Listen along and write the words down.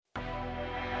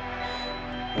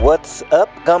What's up,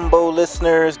 Gumbo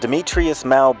listeners? Demetrius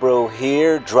Malbro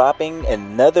here, dropping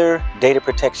another Data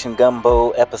Protection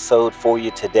Gumbo episode for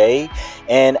you today.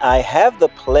 And I have the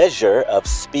pleasure of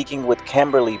speaking with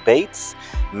Kimberly Bates,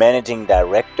 Managing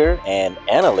Director and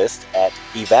Analyst at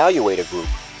Evaluator Group.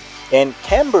 And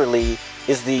Kimberly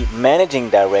is the Managing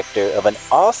Director of an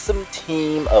awesome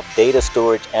team of data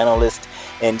storage analysts,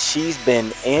 and she's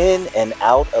been in and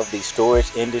out of the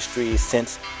storage industry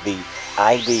since the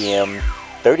IBM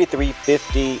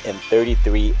 3350 and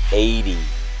 3380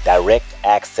 direct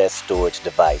access storage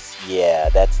device. Yeah,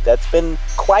 that's been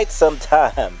quite some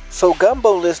time. So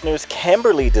Gumbo listeners,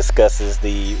 Kimberly discusses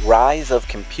the rise of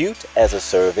compute as a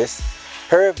service,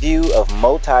 her view of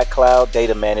multi-cloud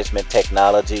data management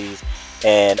technologies,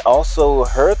 and also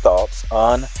her thoughts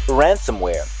on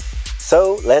ransomware.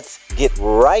 So let's get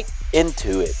right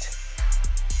into it.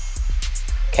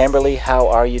 Kimberly, how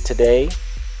are you today?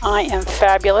 I am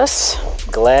fabulous.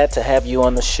 Glad to have you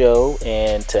on the show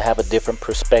and to have a different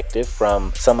perspective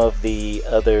from some of the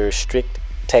other strict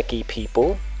techie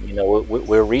people. You know,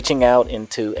 we're reaching out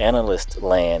into analyst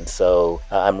land, so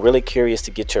I'm really curious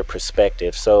to get your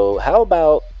perspective. So how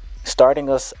about starting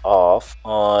us off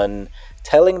on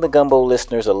telling the Gumbo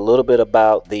listeners a little bit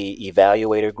about the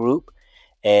Evaluator Group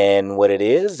and what it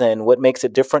is and what makes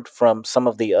it different from some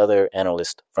of the other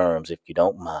analyst firms, if you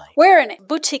don't mind. We're a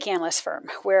boutique analyst firm.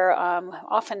 We're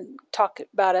often talk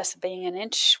about us being an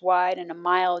inch wide and a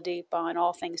mile deep on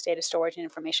all things data storage and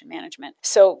information management.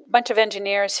 So a bunch of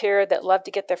engineers here that love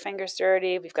to get their fingers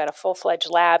dirty. We've got a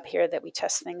full-fledged lab here that we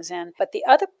test things in. But the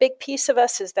other big piece of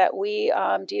us is that we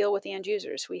deal with the end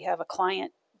users. We have a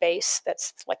client base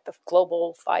that's like the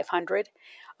global 500.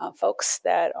 Folks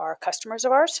that are customers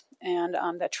of ours and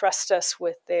that trust us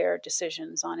with their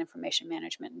decisions on information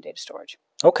management and data storage.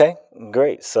 Okay,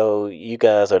 great. So you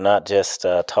guys are not just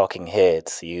talking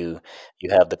heads. You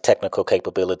have the technical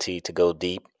capability to go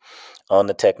deep on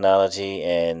the technology,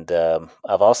 and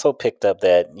I've also picked up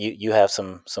that you have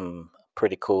some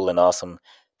pretty cool and awesome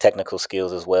technical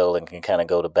skills as well, and can kind of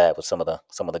go to bat with some of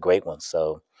the great ones.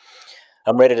 So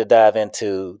I'm ready to dive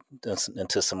into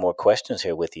some more questions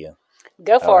here with you.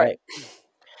 Go for it.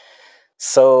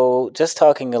 So just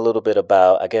talking a little bit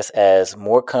about, I guess, as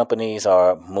more companies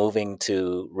are moving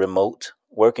to remote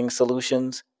working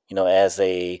solutions, you know, as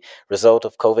a result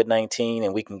of COVID-19,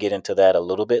 and we can get into that a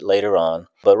little bit later on.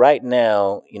 But right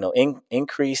now, you know,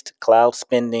 increased cloud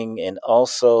spending, and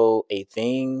also a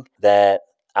thing that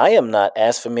I am not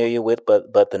as familiar with,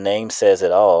 but the name says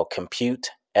it all, compute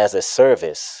as a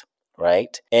service.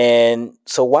 Right. And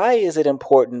so why is it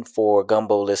important for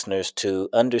Gumbo listeners to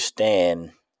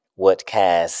understand what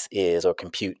CaaS is, or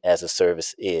compute as a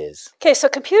service is? Okay, so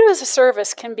compute as a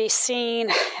service can be seen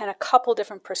in a couple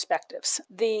different perspectives.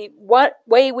 The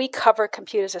way we cover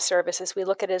compute as a service is we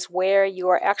look at it as where you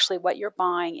are actually, what you're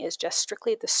buying is just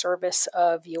strictly the service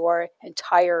of your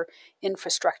entire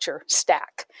infrastructure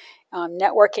stack.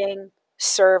 Networking,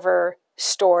 server,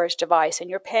 storage device,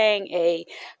 and you're paying a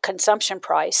consumption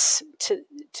price to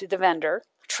the vendor,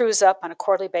 trues up on a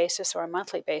quarterly basis or a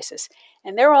monthly basis,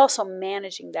 and they're also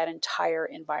managing that entire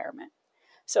environment.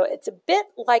 So it's a bit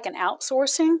like an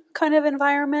outsourcing kind of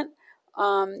environment,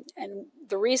 and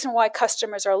the reason why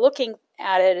customers are looking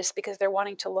at it is because they're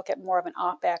wanting to look at more of an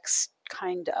OpEx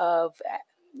kind of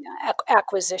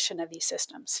acquisition of these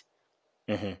systems.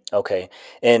 Mm-hmm. Okay.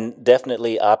 And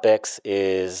definitely OpEx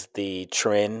is the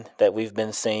trend that we've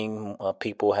been seeing.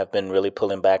 People have been really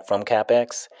pulling back from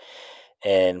CapEx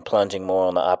and plunging more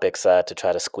on the OpEx side to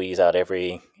try to squeeze out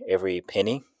every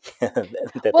penny that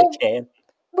they can.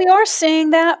 We are seeing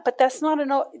that, but that's not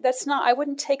I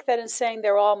wouldn't take that as saying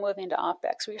they're all moving to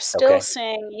OpEx. We're still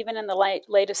seeing, even in the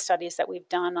latest studies that we've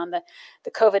done on the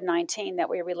COVID-19 that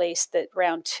we released, that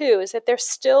round 2, is that there's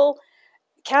still,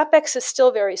 CapEx is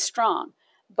still very strong,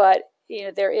 but you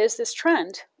know, there is this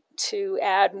trend to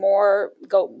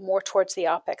go more towards the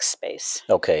OpEx space.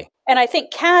 Okay. And I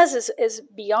think CaaS is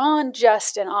beyond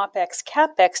just an OpEx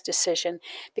CapEx decision,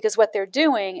 because what they're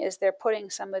doing is they're putting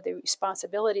some of the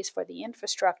responsibilities for the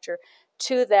infrastructure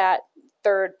to that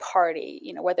third party,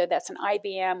 you know, whether that's an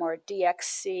IBM or a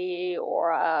DXC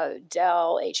or a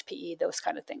Dell, HPE, those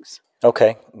kind of things.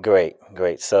 Okay, great.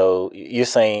 So you're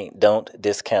saying don't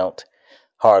discount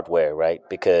hardware, right?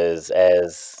 Because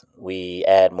as we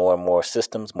add more and more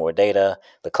systems, more data,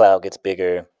 the cloud gets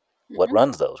bigger. What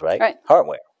runs those, right? Right.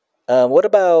 Hardware. What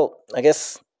about, I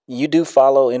guess you do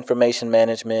follow information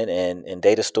management and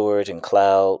data storage and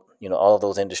cloud, you know, all of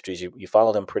those industries, you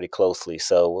follow them pretty closely.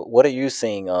 So what are you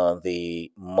seeing on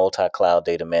the multi-cloud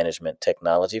data management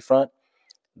technology front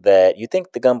that you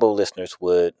think the Gumbo listeners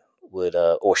would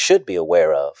or should be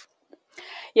aware of?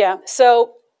 Yeah.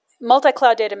 So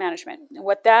multi-cloud data management,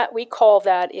 what that we call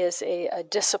that is a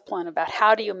discipline about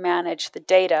how do you manage the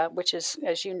data, which is,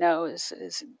 as you know,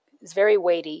 is very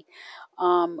weighty.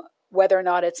 Whether or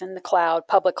not it's in the cloud,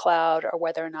 public cloud, or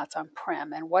whether or not it's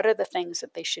on-prem, and what are the things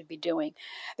that they should be doing.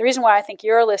 The reason why I think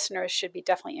your listeners should be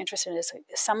definitely interested is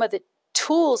some of the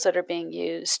tools that are being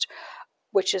used,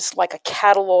 which is like a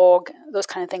catalog, those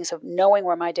kind of things of knowing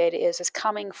where my data is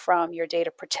coming from your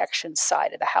data protection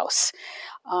side of the house.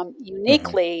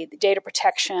 Uniquely, the data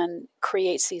protection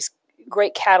creates these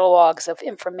great catalogs of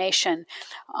information,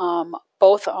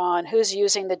 both on who's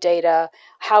using the data,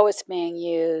 how it's being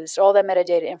used, all that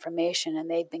metadata information,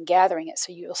 and they've been gathering it.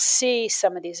 So you'll see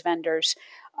some of these vendors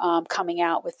coming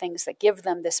out with things that give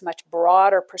them this much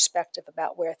broader perspective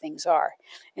about where things are.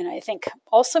 And I think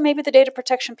also maybe the data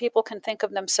protection people can think of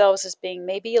themselves as being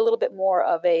maybe a little bit more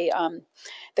of the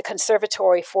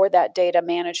conservatory for that data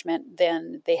management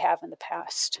than they have in the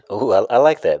past. Oh, I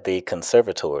like that. The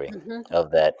conservatory of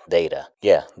that data.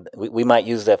 Yeah, we might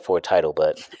use that for a title,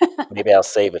 but maybe I'll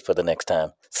save it for the next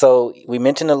time. So we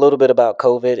mentioned a little bit about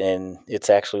COVID, and it's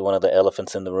actually one of the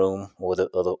elephants in the room, or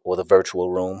the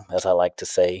virtual room, as I like to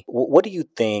say. What do you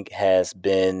think has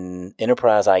been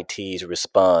enterprise IT's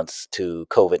response to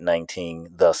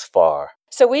COVID-19 thus far?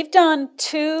 So we've done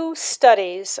 2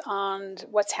 studies on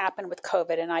what's happened with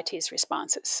COVID and IT's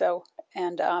responses.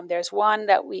 And there's one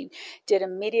that we did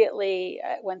immediately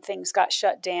when things got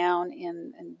shut down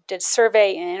and did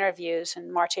survey and interviews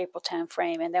in March, April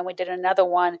timeframe. And then we did another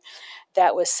one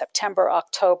that was September,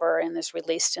 October, and is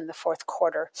released in the fourth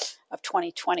quarter of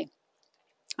 2020.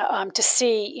 To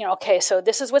see, okay, so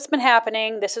this is what's been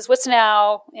happening. This is what's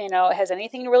now, has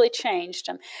anything really changed?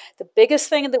 And the biggest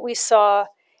thing that we saw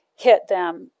hit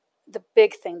them, the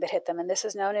big thing that hit them, and this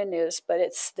is no new news, but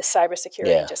it's the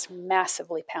cybersecurity just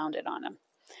massively pounded on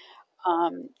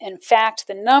them. In fact,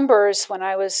 the numbers, when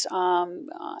I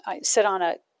sit on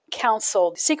a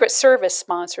council, Secret Service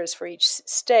sponsors for each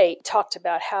state talked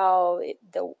about how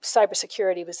the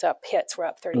cybersecurity hits were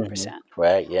up 30%.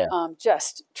 Right, yeah.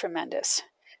 Just tremendous.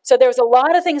 So there was a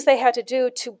lot of things they had to do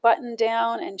to button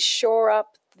down and shore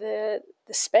up the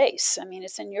space. I mean,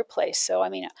 it's in your place. So, I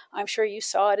mean, I'm sure you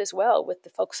saw it as well with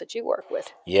the folks that you work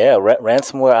with. Yeah,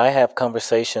 ransomware. I have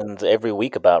conversations every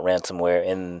week about ransomware.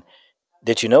 And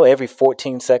did you know every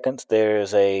 14 seconds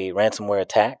there's a ransomware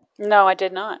attack? No, I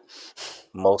did not.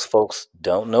 Most folks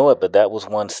don't know it, but that was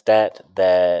one stat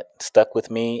that stuck with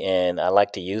me, and I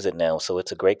like to use it now. So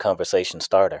it's a great conversation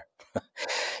starter.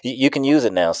 You can use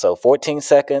it now. So 14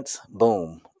 seconds,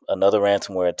 boom, another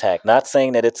ransomware attack. Not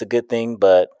saying that it's a good thing,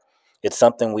 but it's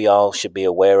something we all should be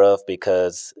aware of,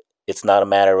 because it's not a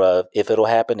matter of if it'll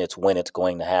happen, it's when it's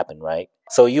going to happen, right?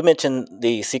 So you mentioned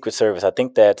the Secret Service. I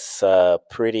think that's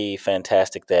pretty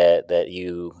fantastic that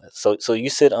you so you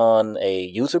sit on a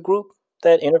user group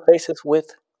that interfaces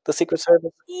with the Secret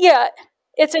Service? Yeah,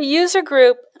 it's a user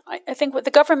group. I think what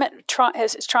the government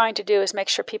is trying to do is make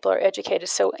sure people are educated.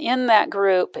 So in that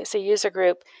group, it's a user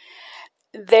group.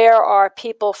 There are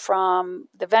people from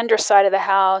the vendor side of the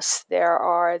house, there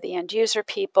are the end user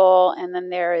people, and then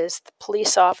there is the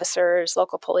police officers,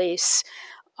 local police,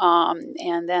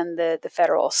 and then the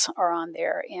federals are on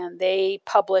there. And they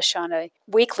publish on a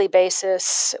weekly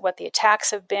basis what the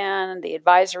attacks have been, the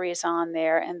advisories on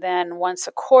there, and then once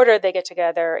a quarter they get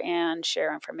together and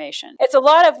share information. It's a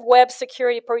lot of web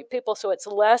security people, so it's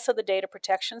less of the data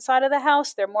protection side of the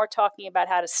house. They're more talking about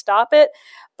how to stop it,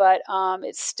 but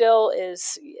it still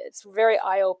is, it's very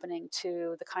eye-opening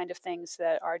to the kind of things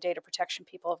that our data protection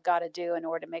people have got to do in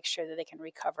order to make sure that they can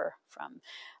recover from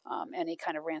any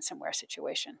kind of ransomware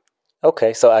situation.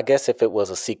 Okay, so I guess if it was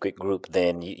a secret group,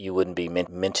 then you wouldn't be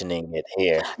mentioning it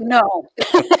here. No,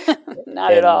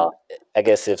 not at all. I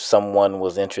guess if someone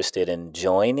was interested in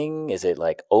joining, is it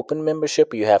like open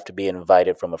membership, or you have to be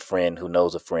invited from a friend who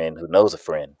knows a friend who knows a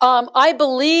friend? I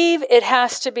believe it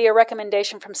has to be a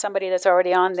recommendation from somebody that's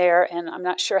already on there, and I'm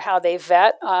not sure how they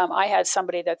vet. I had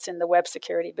somebody that's in the web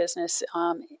security business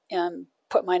and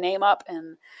put my name up,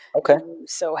 and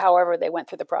so however they went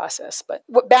through the process. But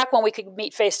back when we could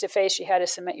meet face to face, you had to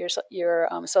submit your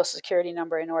social security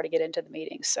number in order to get into the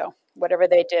meeting. So whatever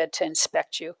they did to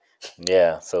inspect you.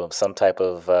 Yeah, so some type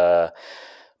of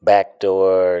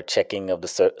backdoor checking of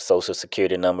the social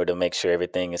security number to make sure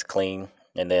everything is clean,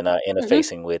 and then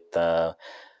interfacing with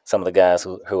some of the guys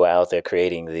who are out there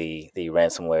creating the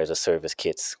ransomware as a service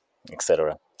kits,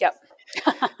 etc. Yep.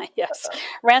 Yes.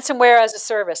 Ransomware as a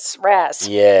service, RAS.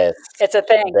 Yes, It's a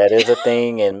thing. that is a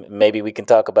thing, and maybe we can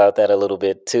talk about that a little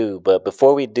bit too. But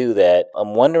before we do that,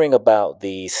 I'm wondering about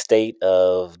the state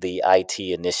of the IT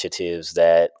initiatives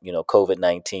that,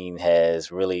 COVID-19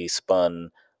 has really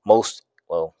spun most,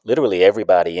 well, literally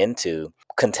everybody into.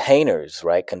 Containers,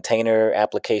 right? Container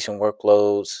application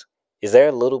workloads. Is there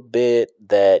a little bit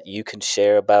that you can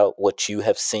share about what you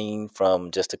have seen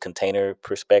from just a container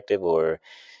perspective, or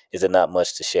is it not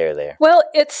much to share there? Well,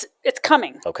 it's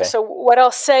coming. Okay. So what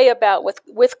I'll say about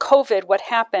with COVID, what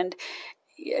happened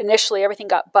initially, everything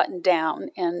got buttoned down,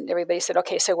 and everybody said,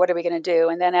 "Okay, so what are we going to do?"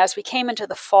 And then as we came into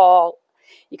the fall,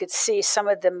 you could see some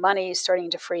of the money starting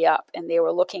to free up, and they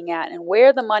were looking at, and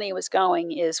where the money was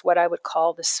going is what I would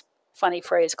call this funny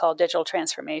phrase called digital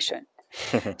transformation.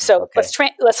 So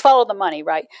Okay. let's follow the money,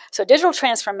 right? So digital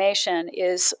transformation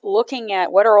is looking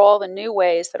at what are all the new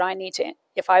ways that I need to,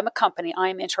 if I'm a company,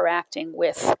 I'm interacting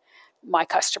with my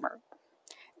customer.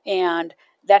 And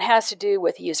that has to do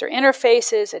with user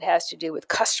interfaces, it has to do with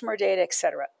customer data,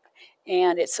 etc.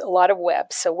 And it's a lot of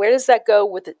web. So where does that go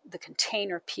with the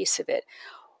container piece of it?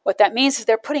 What that means is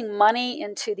they're putting money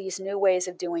into these new ways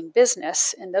of doing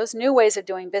business, and those new ways of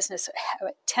doing business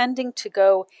tending to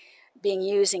go being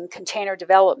using container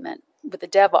development with the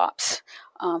DevOps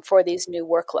for these new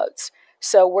workloads.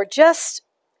 So we're just,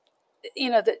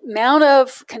 the amount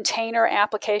of container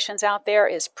applications out there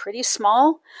is pretty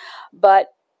small,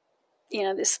 but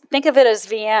think of it as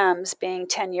VMs being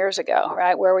 10 years ago,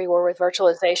 right, where we were with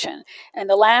virtualization. And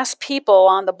the last people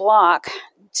on the block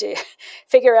to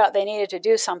figure out they needed to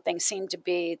do something seemed to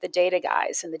be the data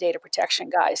guys and the data protection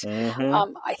guys.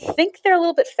 Mm-hmm. I think they're a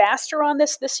little bit faster on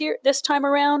this time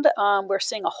around. We're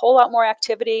seeing a whole lot more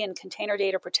activity in container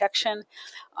data protection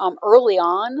early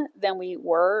on than we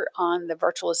were on the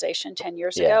virtualization 10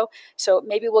 years ago. So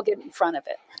maybe we'll get in front of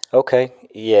it. Okay.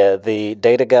 Yeah, the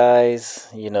data guys,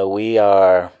 we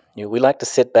we like to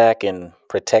sit back and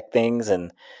protect things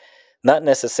and not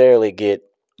necessarily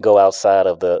go outside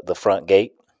of the front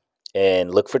gate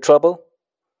and look for trouble.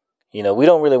 We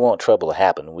don't really want trouble to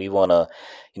happen. We want to,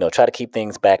 try to keep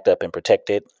things backed up and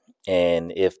protected.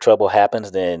 And if trouble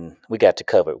happens, then we got you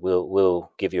covered.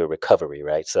 We'll give you a recovery,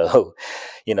 right? So,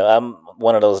 I'm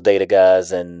one of those data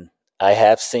guys, and I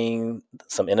have seen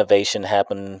some innovation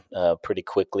happen pretty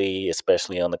quickly,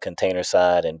 especially on the container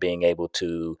side, and being able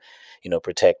to,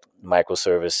 protect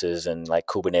microservices and like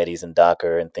Kubernetes and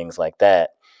Docker and things like that.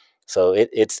 So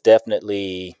it's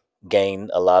definitely gained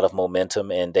a lot of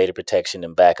momentum, and data protection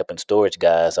and backup and storage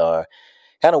guys are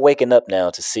kind of waking up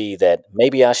now to see that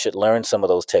maybe I should learn some of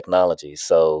those technologies.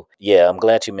 So yeah, I'm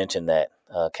glad you mentioned that,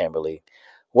 Kimberly.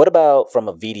 What about from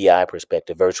a VDI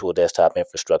perspective, virtual desktop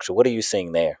infrastructure? What are you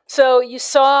seeing there? So you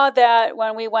saw that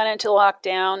when we went into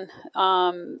lockdown,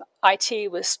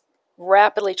 IT was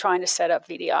rapidly trying to set up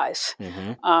VDIs.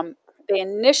 Mm-hmm. They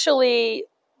initially,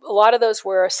 a lot of those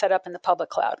were set up in the public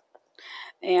cloud.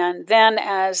 And then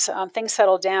as things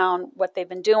settle down, what they've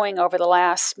been doing over the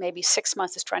last maybe 6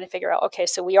 months is trying to figure out, okay,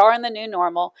 so we are in the new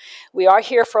normal. We are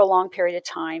here for a long period of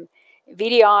time.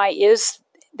 VDI is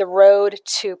the road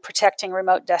to protecting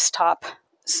remote desktop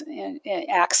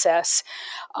access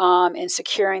and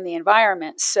securing the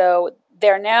environment. So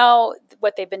they're now,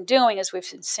 what they've been doing is we've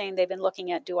been saying they've been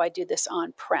looking at, do I do this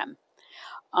on-prem?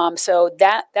 So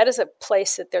that is a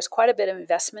place that there's quite a bit of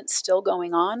investment still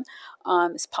going on.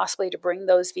 It's possibly to bring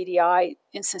those VDI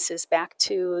instances back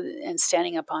to and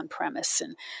standing up on premise.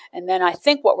 And then I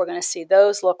think what we're going to see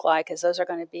those look like is those are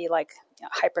going to be like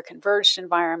hyper-converged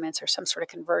environments or some sort of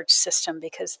converged system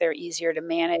because they're easier to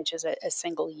manage as a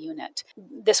single unit.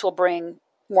 This will bring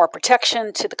more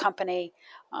protection to the company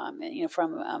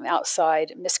from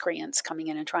outside miscreants coming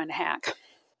in and trying to hack.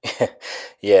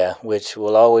 Yeah, which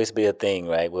will always be a thing,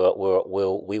 right?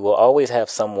 We will always have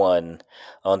someone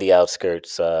on the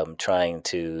outskirts trying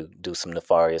to do some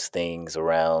nefarious things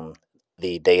around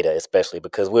the data, especially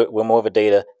because we're more of a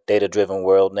data driven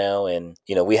world now, and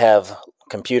we have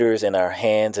computers in our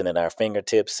hands and in our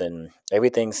fingertips, and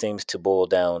everything seems to boil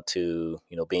down to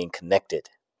being connected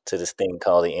to this thing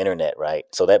called the internet, right?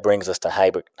 So that brings us to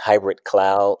hybrid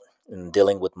cloud and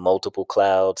dealing with multiple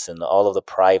clouds and all of the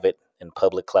private and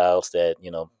public clouds that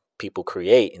people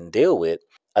create and deal with.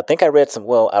 I think I read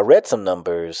some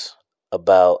numbers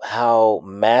about how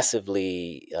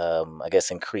massively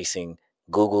increasing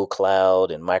Google Cloud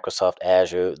and Microsoft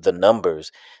Azure, the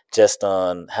numbers just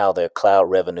on how their cloud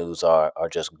revenues are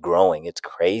just growing. It's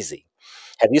crazy.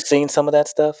 Have you seen some of that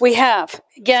stuff? We have.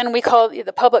 Again, we call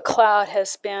the public cloud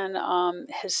has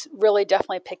really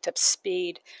definitely picked up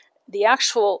speed. The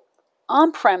actual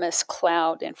on-premise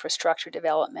cloud infrastructure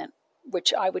development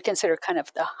which I would consider kind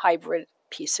of the hybrid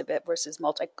piece of it versus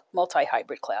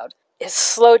multi-hybrid cloud, is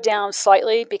slowed down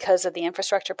slightly because of the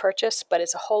infrastructure purchase, but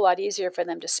it's a whole lot easier for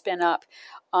them to spin up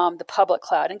the public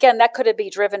cloud. And again, that could be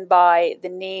driven by the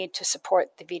need to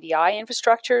support the VDI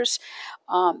infrastructures,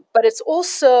 but it's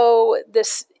also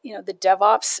this, the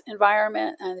DevOps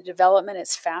environment and the development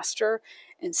is faster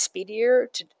and speedier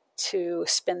to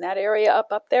spin that area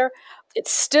up there.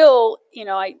 It's still,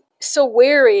 I still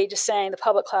wary just saying the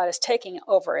public cloud is taking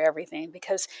over everything,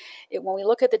 because when we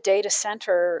look at the data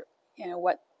center,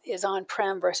 what is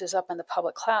on-prem versus up in the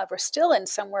public cloud, we're still in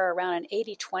somewhere around an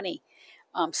 80-20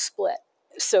 split.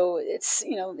 So it's,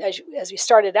 as we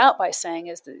started out by saying,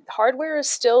 is the hardware is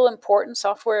still important.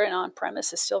 Software and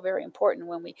on-premise is still very important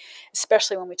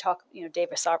especially when we talk,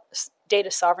 data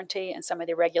sovereignty and some of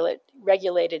the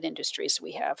regulated industries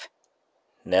we have.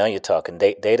 Now you're talking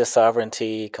data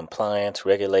sovereignty, compliance,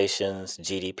 regulations,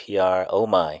 GDPR. Oh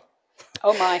my.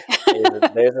 Oh my.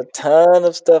 There's a ton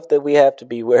of stuff that we have to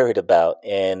be worried about.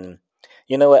 And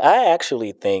you know what? I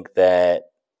actually think that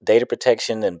data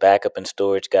protection and backup and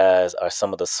storage guys are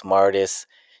some of the smartest,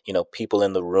 people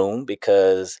in the room,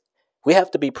 because we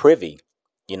have to be privy,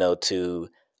 to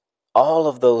all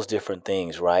of those different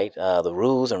things, right? The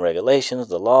rules and regulations,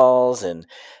 the laws, and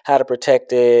how to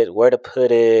protect it, where to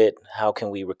put it, how can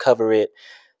we recover it.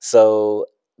 So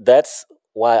that's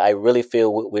why I really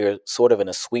feel we're sort of in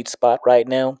a sweet spot right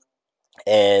now.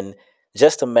 And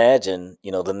just imagine,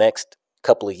 the next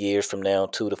couple of years from now,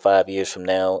 2 to 5 years from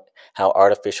now, how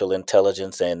artificial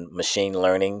intelligence and machine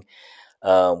learning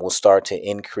will start to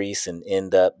increase and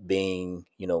end up being,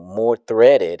 more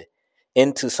threaded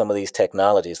into some of these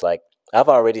technologies. Like I've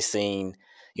already seen,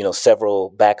 several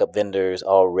backup vendors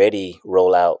already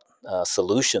roll out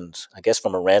solutions, I guess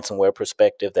from a ransomware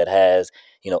perspective, that has,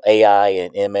 AI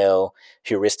and ML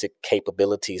heuristic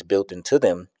capabilities built into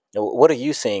them. What are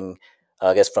you seeing,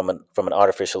 I guess, from an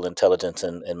artificial intelligence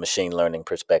and machine learning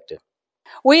perspective?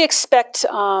 We expect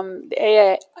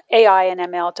AI and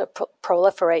ML to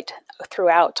proliferate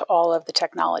throughout all of the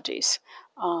technologies.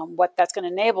 What that's going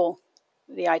to enable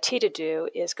the IT to do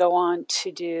is go on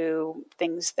to do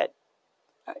things that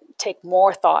take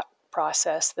more thought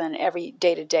process than every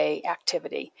day-to-day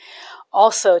activity.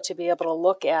 Also, to be able to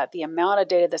look at the amount of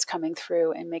data that's coming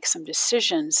through and make some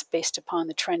decisions based upon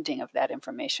the trending of that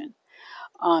information.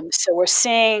 So we're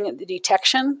seeing the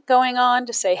detection going on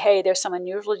to say, hey, there's some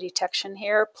unusual detection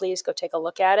here. Please go take a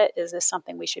look at it. Is this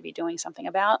something we should be doing something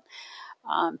about?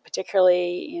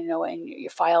 Particularly, in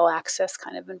your file access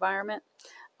kind of environment.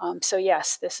 So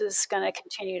yes, this is going to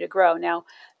continue to grow. Now,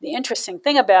 the interesting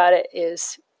thing about it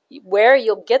is where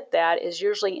you'll get that is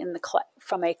usually in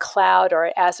from a cloud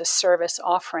or as a service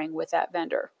offering with that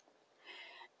vendor.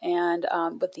 And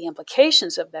but the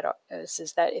implications of that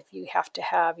is that if you have to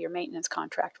have your maintenance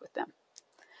contract with them.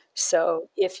 So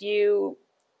if you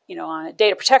on a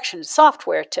data protection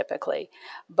software typically,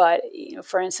 but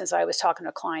for instance, I was talking to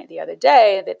a client the other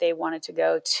day that they wanted to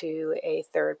go to a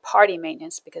third-party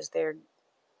maintenance because their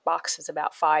box is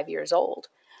about 5 years old.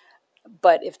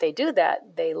 But if they do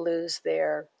that, they lose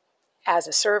their as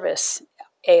a service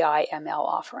AI ML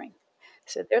offering.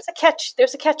 So there's a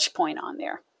catch point on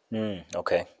there.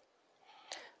 Okay.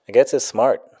 I guess it's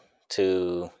smart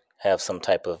to have some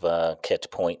type of catch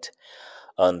point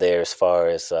on there as far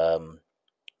as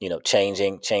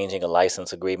changing a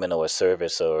license agreement or a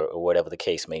service or whatever the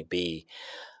case may be.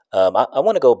 I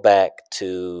want to go back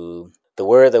to the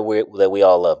word that we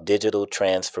all love, digital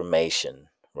transformation,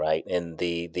 right? And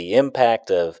the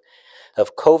impact of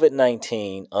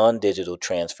COVID-19 on digital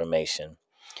transformation.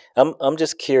 I'm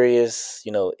just curious,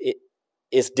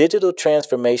 is digital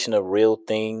transformation a real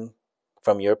thing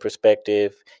from your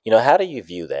perspective? How do you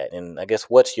view that? And I guess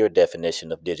what's your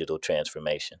definition of digital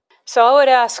transformation? So I would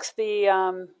ask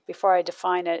before I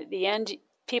define it, the end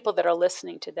people that are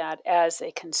listening to that as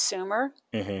a consumer,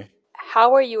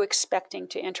 how are you expecting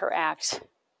to interact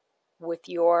with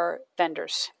your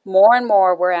vendors? More and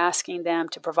more, we're asking them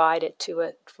to provide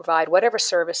whatever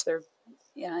service they're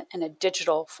in a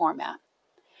digital format.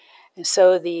 And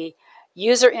so the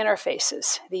user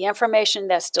interfaces, the information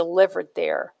that's delivered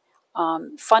there,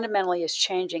 fundamentally is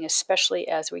changing, especially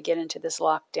as we get into this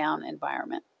lockdown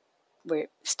environment. We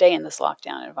stay in this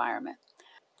lockdown environment.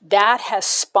 That has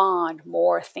spawned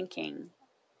more thinking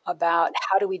about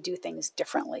how do we do things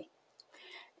differently.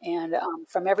 And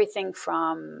from everything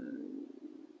from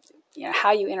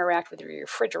how you interact with your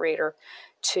refrigerator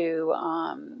to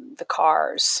the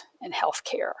cars and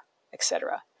healthcare,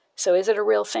 etc. So is it a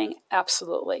real thing?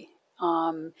 Absolutely.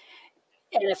 And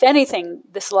if anything,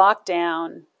 this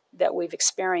lockdown that we've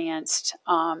experienced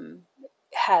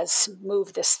has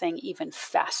moved this thing even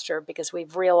faster because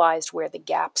we've realized where the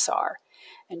gaps are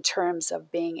in terms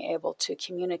of being able to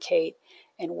communicate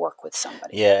and work with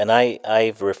somebody. Yeah, and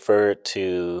I've referred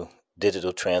to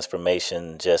digital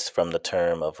transformation just from the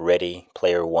term of Ready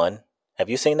Player One. Have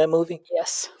you seen that movie?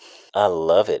 Yes. I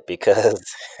love it because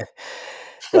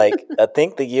like I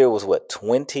think the year was what,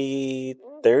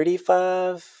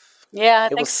 2035? Yeah, I It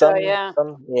think was so. Yeah.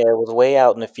 yeah, it was way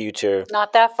out in the future.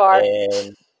 Not that far.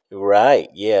 And right,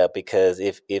 yeah, because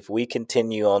if we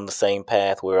continue on the same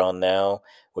path we're on now,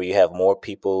 where you have more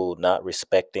people not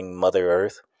respecting Mother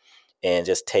Earth and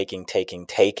just taking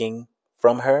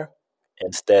from her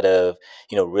instead of,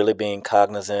 really being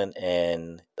cognizant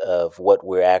and of what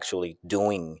we're actually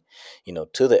doing,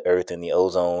 to the earth and the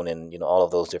ozone and, all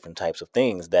of those different types of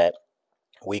things, that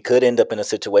we could end up in a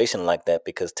situation like that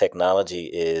because technology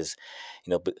is,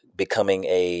 becoming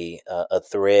a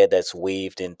thread that's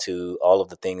weaved into all of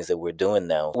the things that we're doing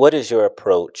now. What is your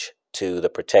approach to the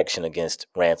protection against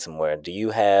ransomware? Do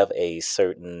you have a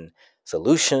certain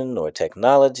solution or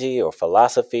technology or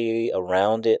philosophy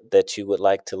around it that you would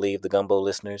like to leave the Gumbo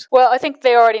listeners? Well, I think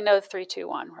they already know 3, 2,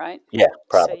 1, right? Yeah, So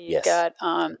probably. you've Yes. got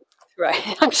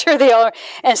right. I'm sure they are.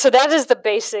 And so that is the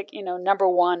basic, number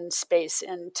one space,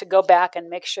 and to go back and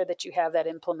make sure that you have that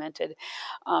implemented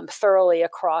thoroughly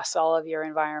across all of your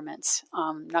environments.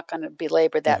 Not going to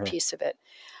belabor that Hmm. piece of it.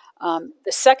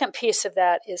 The second piece of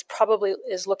that is probably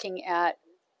looking at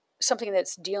something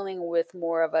that's dealing with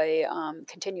more of a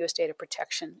continuous data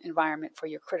protection environment for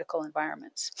your critical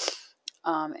environments,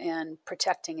 and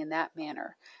protecting in that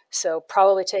manner. So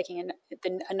probably taking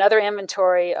another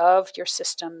inventory of your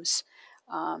systems,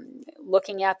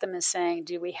 looking at them and saying,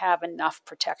 do we have enough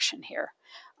protection here?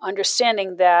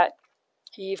 Understanding that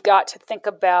you've got to think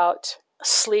about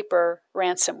sleeper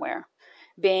ransomware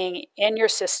being in your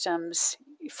systems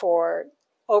for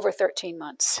over 13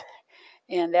 months.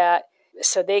 And that,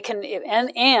 so they can,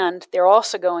 and they're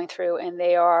also going through and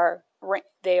they are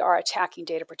attacking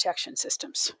data protection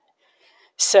systems.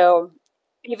 So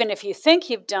even if you think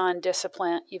you've done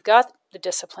discipline, you've got the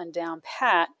discipline down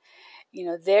pat,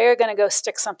 they're going to go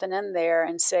stick something in there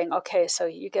and saying, okay, so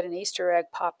you get an Easter egg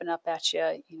popping up at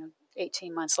you,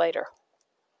 18 months later.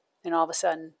 And all of a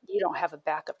sudden, you don't have a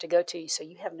backup to go to, so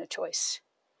you have no choice.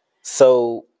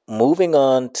 So moving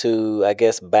on to, I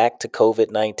guess, back to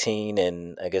COVID-19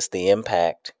 and I guess the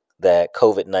impact that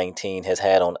COVID-19 has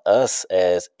had on us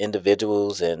as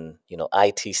individuals and,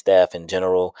 IT staff in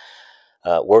general.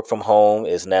 Work from home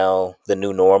is now the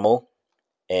new normal,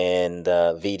 and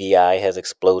VDI has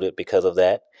exploded because of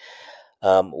that.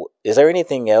 Is there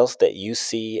anything else that you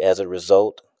see as a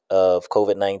result of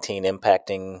COVID-19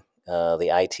 impacting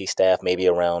the IT staff, maybe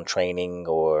around training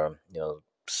or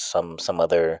some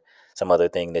other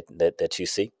thing that you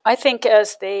see? I think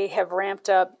as they have ramped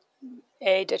up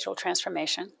a digital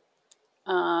transformation,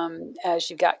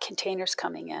 as you've got containers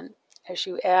coming in, as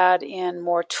you add in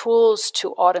more tools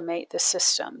to automate the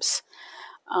systems,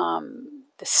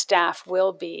 the staff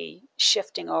will be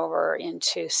shifting over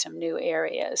into some new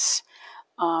areas.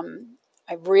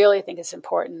 I really think it's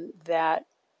important that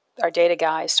our data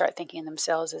guys start thinking of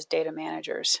themselves as data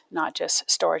managers, not just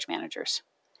storage managers.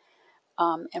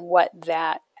 And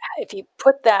if you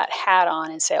put that hat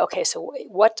on and say, okay, so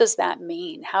what does that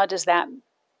mean? How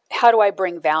do I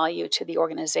bring value to the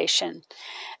organization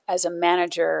as a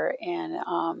manager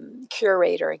and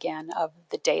curator again of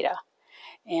the data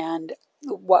and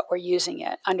what we're using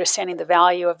it? Understanding the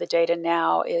value of the data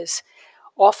now is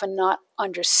often not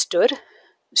understood.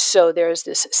 So there's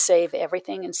this save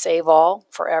everything and save all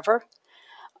forever,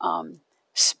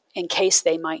 in case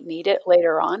they might need it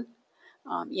later on.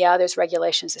 There's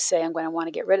regulations that say I'm going to want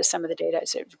to get rid of some of the data at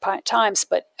certain times,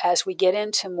 but as we get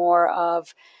into more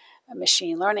of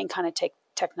machine learning kind of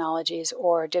technologies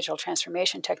or digital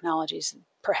transformation technologies,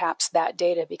 perhaps that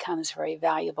data becomes very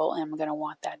valuable and I'm going to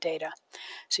want that data.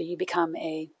 So you become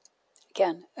a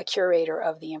curator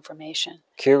of the information.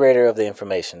 Curator of the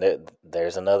information.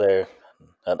 There's another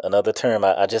term.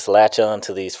 I just latch on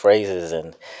to these phrases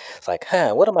and it's like,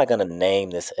 what am I going to name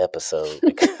this episode?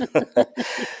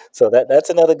 So that's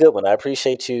another good one. I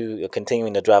appreciate you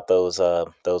continuing to drop those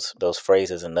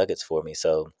phrases and nuggets for me.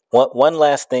 So one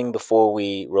last thing before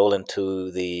we roll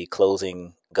into the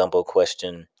closing Gumbo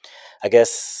question. I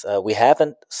guess we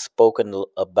haven't spoken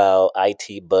about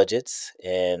IT budgets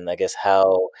and I guess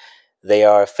how they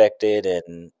are affected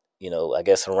and, I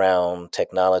guess around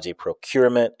technology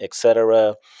procurement,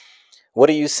 etc. What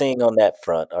are you seeing on that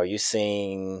front? Are you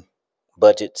seeing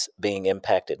budgets being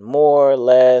impacted more or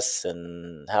less?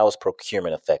 And how is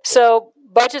procurement affected? So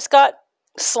budgets got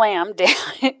slammed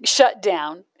down, shut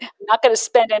down. I'm not going to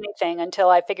spend anything until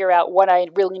I figure out what I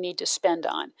really need to spend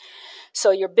on.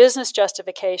 So your business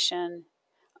justification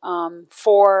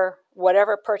for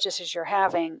whatever purchases you're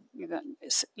having,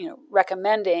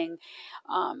 recommending,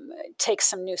 takes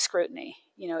some new scrutiny.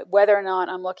 Whether or not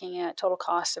I'm looking at total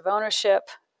cost of ownership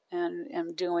and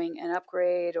am doing an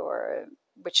upgrade, or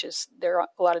which is a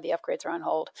lot of the upgrades are on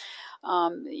hold.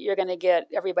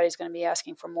 Everybody's going to be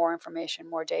asking for more information,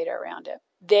 more data around it.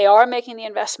 They are making the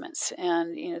investments,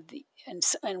 and in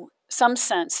some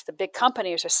sense, the big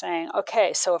companies are saying,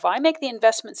 okay, so if I make the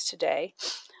investments today,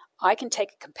 I can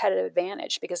take a competitive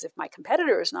advantage, because if my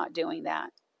competitor is not doing that,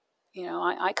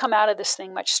 I come out of this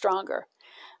thing much stronger.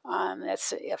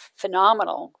 That's a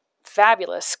phenomenal,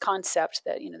 fabulous concept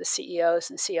that the CEOs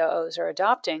and COOs are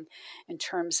adopting in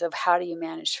terms of how do you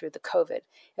manage through the COVID.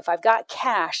 If I've got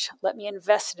cash, let me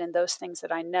invest it in those things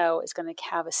that I know is going to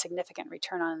have a significant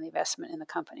return on the investment in the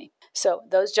company. So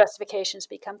those justifications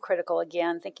become critical.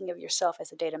 Again, thinking of yourself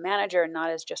as a data manager and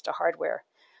not as just a hardware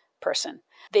person.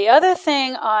 The other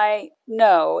thing I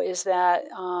know is that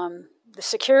the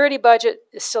security budget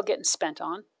is still getting spent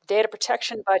on. Data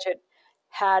protection budget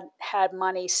had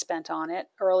money spent on it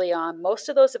early on. Most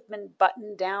of those have been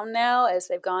buttoned down now as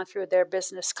they've gone through their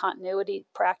business continuity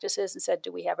practices and said,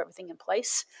 do we have everything in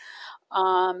place?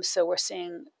 So we're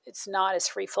seeing it's not as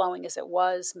free-flowing as it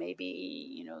was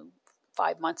maybe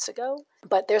 5 months ago.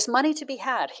 But there's money to be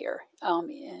had here,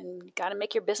 and got to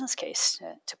make your business case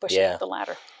to push it up the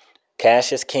ladder.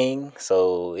 Cash is king.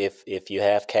 So if you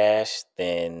have cash,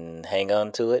 then hang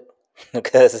on to it,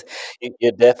 because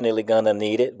you're definitely going to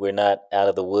need it. We're not out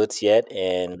of the woods yet,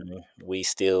 and we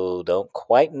still don't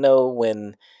quite know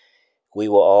when we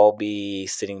will all be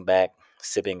sitting back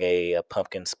sipping a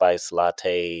pumpkin spice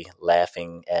latte,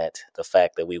 laughing at the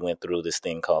fact that we went through this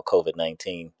thing called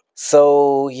COVID-19.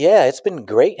 So yeah, it's been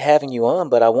great having you on,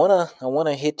 but I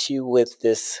wanna hit you with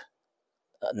this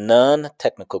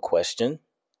non-technical question,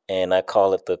 and I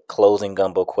call it the closing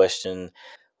gumbo question.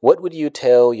 What would you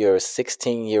tell your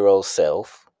 16-year-old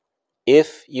self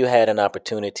if you had an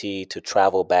opportunity to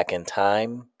travel back in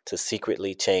time to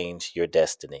secretly change your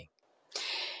destiny?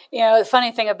 The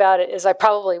funny thing about it is I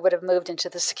probably would have moved into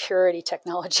the security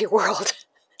technology world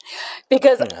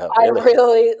because I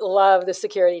really love the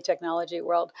security technology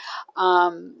world.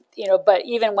 But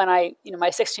even when my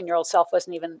 16-year-old self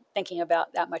wasn't even thinking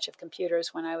about that much of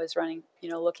computers when I was running,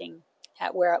 looking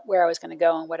at where I was going to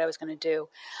go and what I was going to do.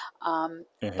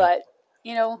 But,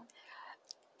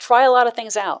 try a lot of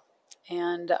things out,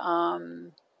 and,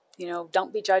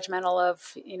 don't be judgmental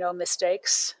of,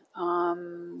 mistakes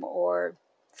or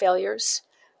failures,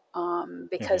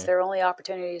 because they're only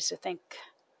opportunities to think,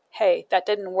 hey, that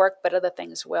didn't work, but other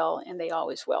things will, and they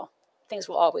always will. Things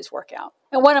will always work out.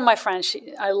 And one of my friends,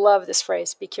 I love this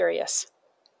phrase, be curious.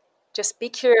 Just be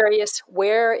curious,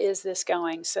 where is this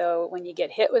going? So when you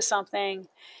get hit with something,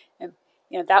 and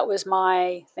that was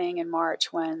my thing in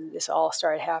March when this all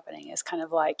started happening. It's kind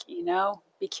of like,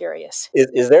 be curious.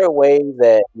 Is there a way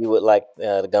that you would like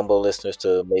the Gumbo listeners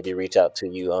to maybe reach out to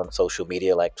you on social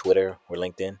media like Twitter or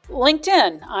LinkedIn?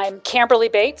 LinkedIn. I'm Camberley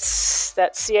Bates.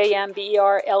 That's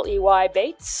Camberley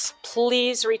Bates.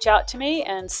 Please reach out to me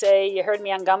and say you heard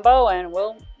me on Gumbo, and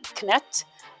we'll connect.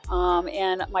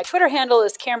 And my Twitter handle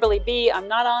is Camberley B. I'm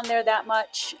not on there that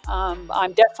much.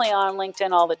 I'm definitely on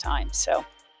LinkedIn all the time. So.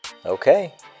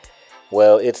 Okay.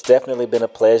 Well, it's definitely been a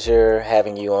pleasure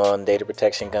having you on Data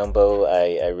Protection Gumbo.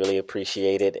 I really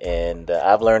appreciate it, and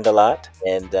I've learned a lot,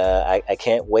 and I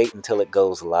can't wait until it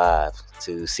goes live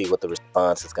to see what the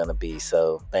response is going to be.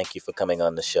 So thank you for coming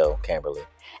on the show, Camberley.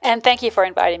 And thank you for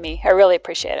inviting me. I really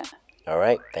appreciate it. All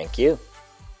right. Thank you.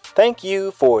 Thank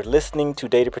you for listening to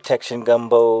Data Protection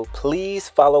Gumbo. Please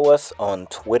follow us on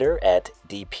Twitter at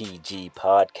DPG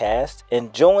Podcast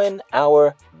and join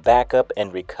our Backup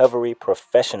and Recovery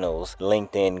Professionals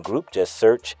LinkedIn group. Just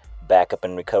search Backup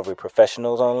and Recovery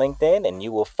Professionals on LinkedIn and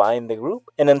you will find the group.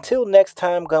 And until next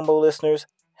time, Gumbo listeners,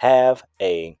 have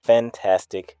a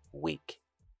fantastic week.